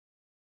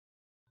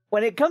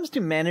When it comes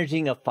to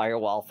managing a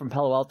firewall from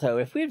Palo Alto,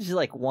 if we have just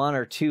like 1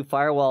 or 2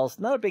 firewalls,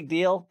 not a big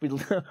deal.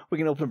 We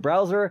can open a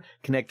browser,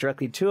 connect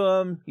directly to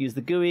them, use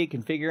the GUI,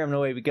 configure them, and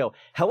away we go.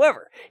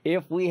 However,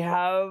 if we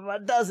have a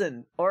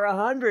dozen or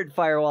 100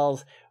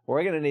 firewalls,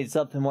 we're going to need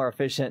something more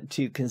efficient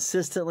to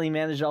consistently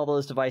manage all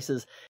those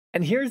devices.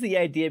 And here's the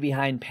idea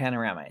behind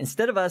Panorama.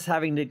 Instead of us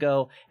having to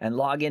go and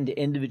log into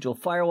individual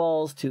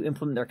firewalls to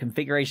implement their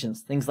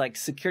configurations, things like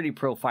security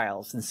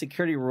profiles and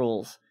security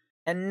rules,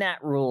 and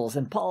NAT rules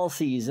and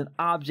policies and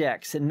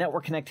objects and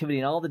network connectivity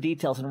and all the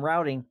details and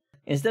routing,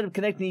 instead of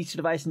connecting each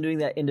device and doing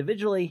that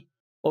individually,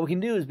 what we can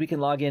do is we can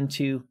log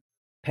into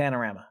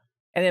Panorama.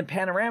 And in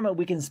Panorama,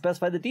 we can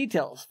specify the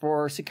details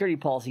for security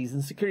policies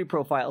and security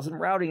profiles and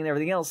routing and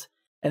everything else,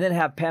 and then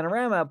have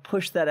Panorama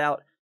push that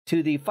out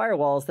to the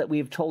firewalls that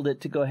we've told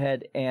it to go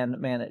ahead and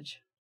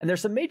manage. And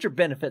there's some major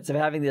benefits of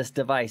having this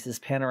device, this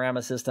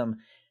Panorama system,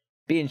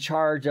 be in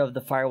charge of the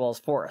firewalls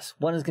for us.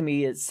 One is going to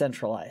be it's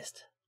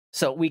centralized.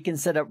 So we can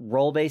set up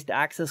role-based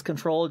access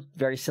control,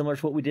 very similar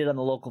to what we did on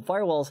the local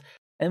firewalls,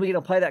 and we can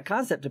apply that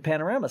concept to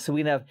Panorama. So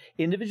we can have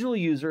individual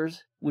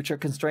users, which are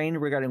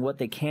constrained regarding what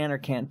they can or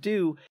can't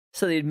do.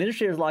 So the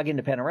administrators log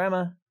into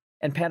Panorama,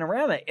 and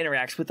Panorama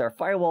interacts with our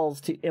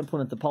firewalls to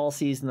implement the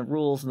policies and the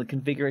rules and the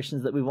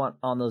configurations that we want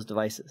on those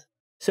devices.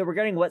 So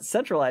regarding what's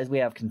centralized, we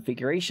have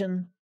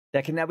configuration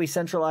that can now be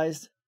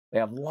centralized. We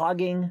have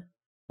logging,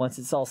 once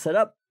it's all set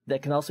up,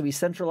 that can also be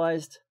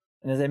centralized.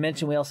 And as I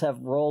mentioned, we also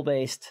have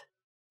role-based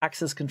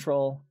access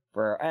control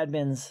for our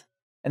admins.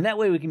 And that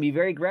way we can be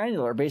very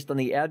granular based on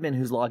the admin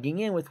who's logging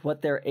in with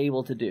what they're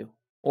able to do.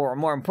 Or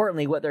more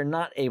importantly, what they're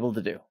not able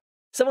to do.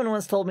 Someone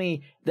once told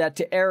me that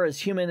to err as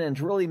human and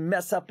to really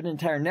mess up an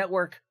entire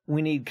network,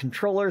 we need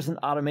controllers and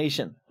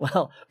automation.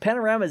 Well,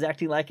 Panorama is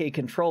acting like a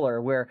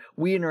controller where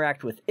we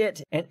interact with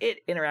it and it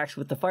interacts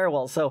with the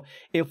firewall. So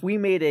if we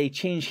made a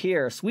change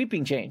here, a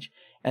sweeping change,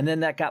 and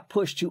then that got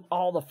pushed to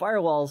all the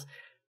firewalls,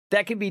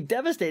 that can be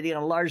devastating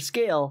on a large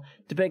scale,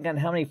 depending on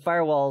how many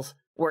firewalls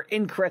were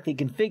incorrectly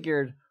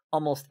configured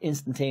almost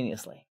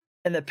instantaneously.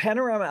 And the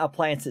Panorama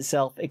appliance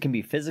itself, it can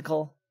be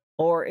physical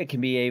or it can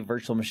be a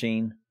virtual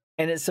machine.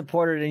 And it's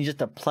supported in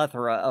just a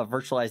plethora of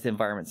virtualized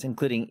environments,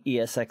 including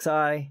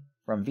ESXi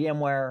from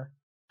VMware,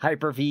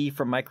 Hyper-V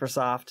from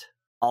Microsoft,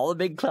 all the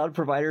big cloud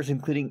providers,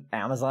 including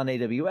Amazon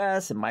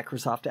AWS and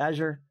Microsoft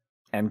Azure,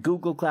 and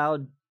Google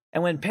Cloud.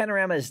 And when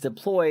Panorama is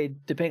deployed,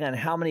 depending on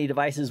how many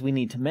devices we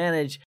need to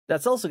manage,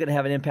 that's also going to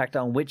have an impact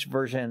on which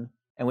version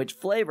and which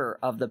flavor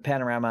of the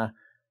Panorama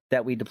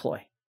that we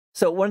deploy.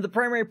 So one of the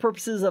primary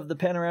purposes of the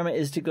Panorama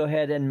is to go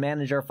ahead and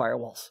manage our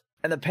firewalls.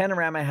 And the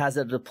Panorama has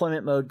a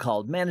deployment mode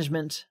called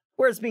Management,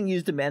 where it's being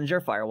used to manage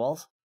our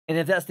firewalls. And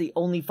if that's the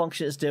only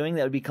function it's doing,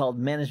 that would be called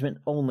Management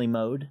Only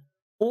Mode.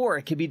 Or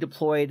it could be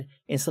deployed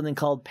in something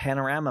called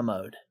Panorama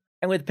Mode.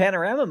 And with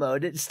Panorama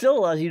Mode, it still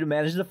allows you to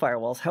manage the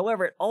firewalls.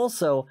 However, it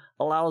also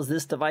allows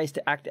this device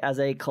to act as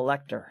a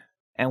collector,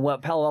 and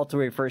what Palo Alto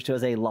refers to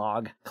as a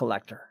log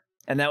collector.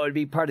 And that would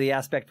be part of the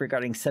aspect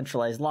regarding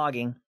centralized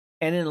logging.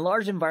 And in a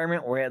large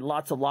environment where we had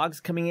lots of logs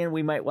coming in,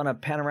 we might want a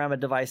Panorama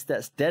device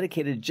that's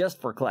dedicated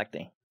just for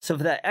collecting. So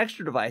for that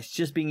extra device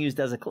just being used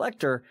as a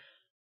collector,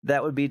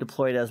 that would be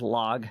deployed as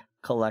log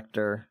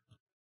collector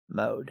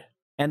mode.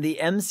 And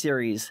the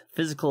M-series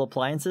physical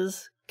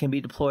appliances can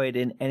be deployed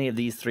in any of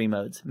these 3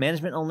 modes: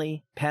 management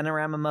only,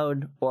 Panorama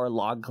mode, or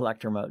log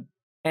collector mode.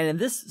 And in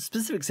this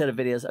specific set of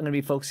videos, I'm going to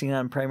be focusing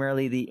on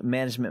primarily the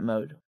management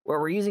mode, where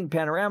we're using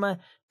Panorama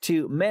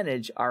to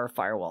manage our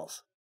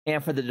firewalls.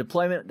 And for the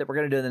deployment that we're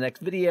going to do in the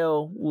next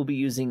video, we'll be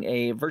using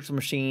a virtual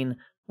machine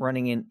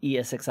running in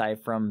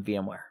ESXi from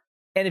VMware.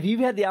 And if you've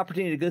had the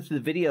opportunity to go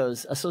through the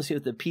videos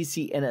associated with the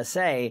PC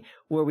NSA,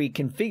 where we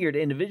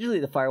configured individually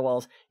the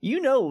firewalls,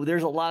 you know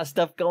there's a lot of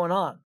stuff going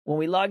on. When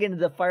we log into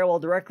the firewall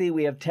directly,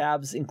 we have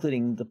tabs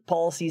including the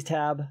Policies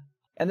tab,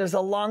 and there's a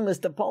long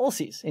list of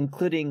policies,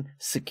 including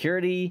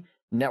security,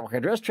 network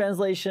address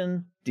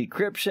translation,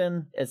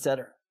 decryption,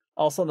 etc.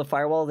 Also on the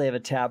firewall, they have a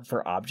tab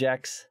for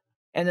objects.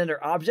 And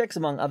under objects,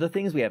 among other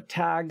things, we have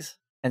tags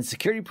and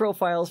security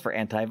profiles for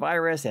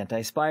antivirus,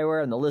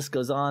 anti-spyware, and the list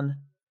goes on.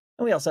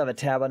 And we also have a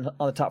tab on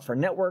the top for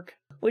network,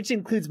 which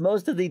includes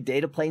most of the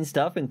data plane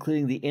stuff,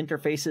 including the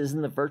interfaces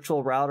and the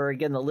virtual router.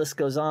 Again, the list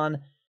goes on.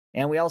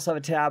 And we also have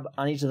a tab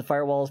on each of the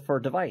firewalls for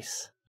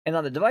device. And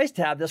on the device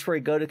tab, that's where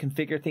we go to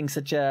configure things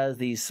such as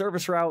the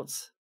service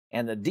routes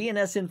and the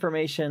DNS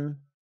information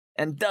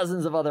and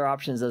dozens of other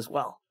options as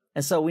well.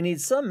 And so we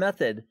need some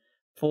method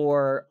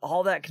for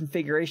all that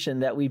configuration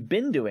that we've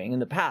been doing in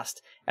the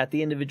past at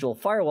the individual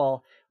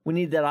firewall. We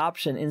need that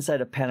option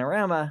inside of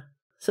Panorama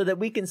so that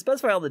we can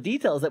specify all the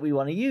details that we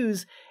want to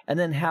use and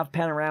then have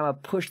Panorama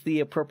push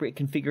the appropriate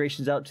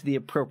configurations out to the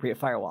appropriate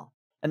firewall.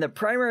 And the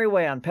primary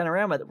way on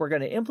Panorama that we're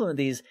going to implement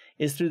these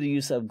is through the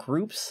use of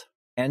groups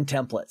and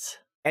templates.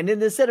 And in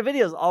this set of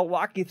videos, I'll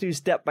walk you through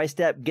step by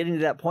step getting to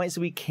that point so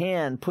we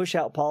can push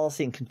out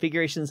policy and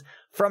configurations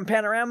from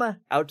Panorama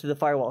out to the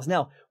firewalls.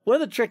 Now, one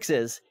of the tricks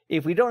is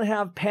if we don't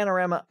have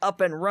Panorama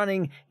up and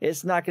running,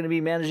 it's not going to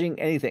be managing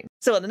anything.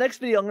 So in the next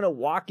video, I'm going to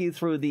walk you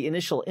through the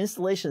initial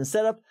installation and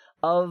setup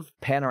of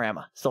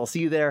Panorama. So I'll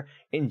see you there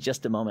in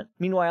just a moment.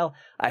 Meanwhile,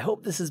 I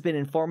hope this has been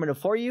informative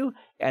for you,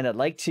 and I'd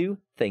like to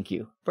thank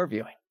you for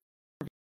viewing.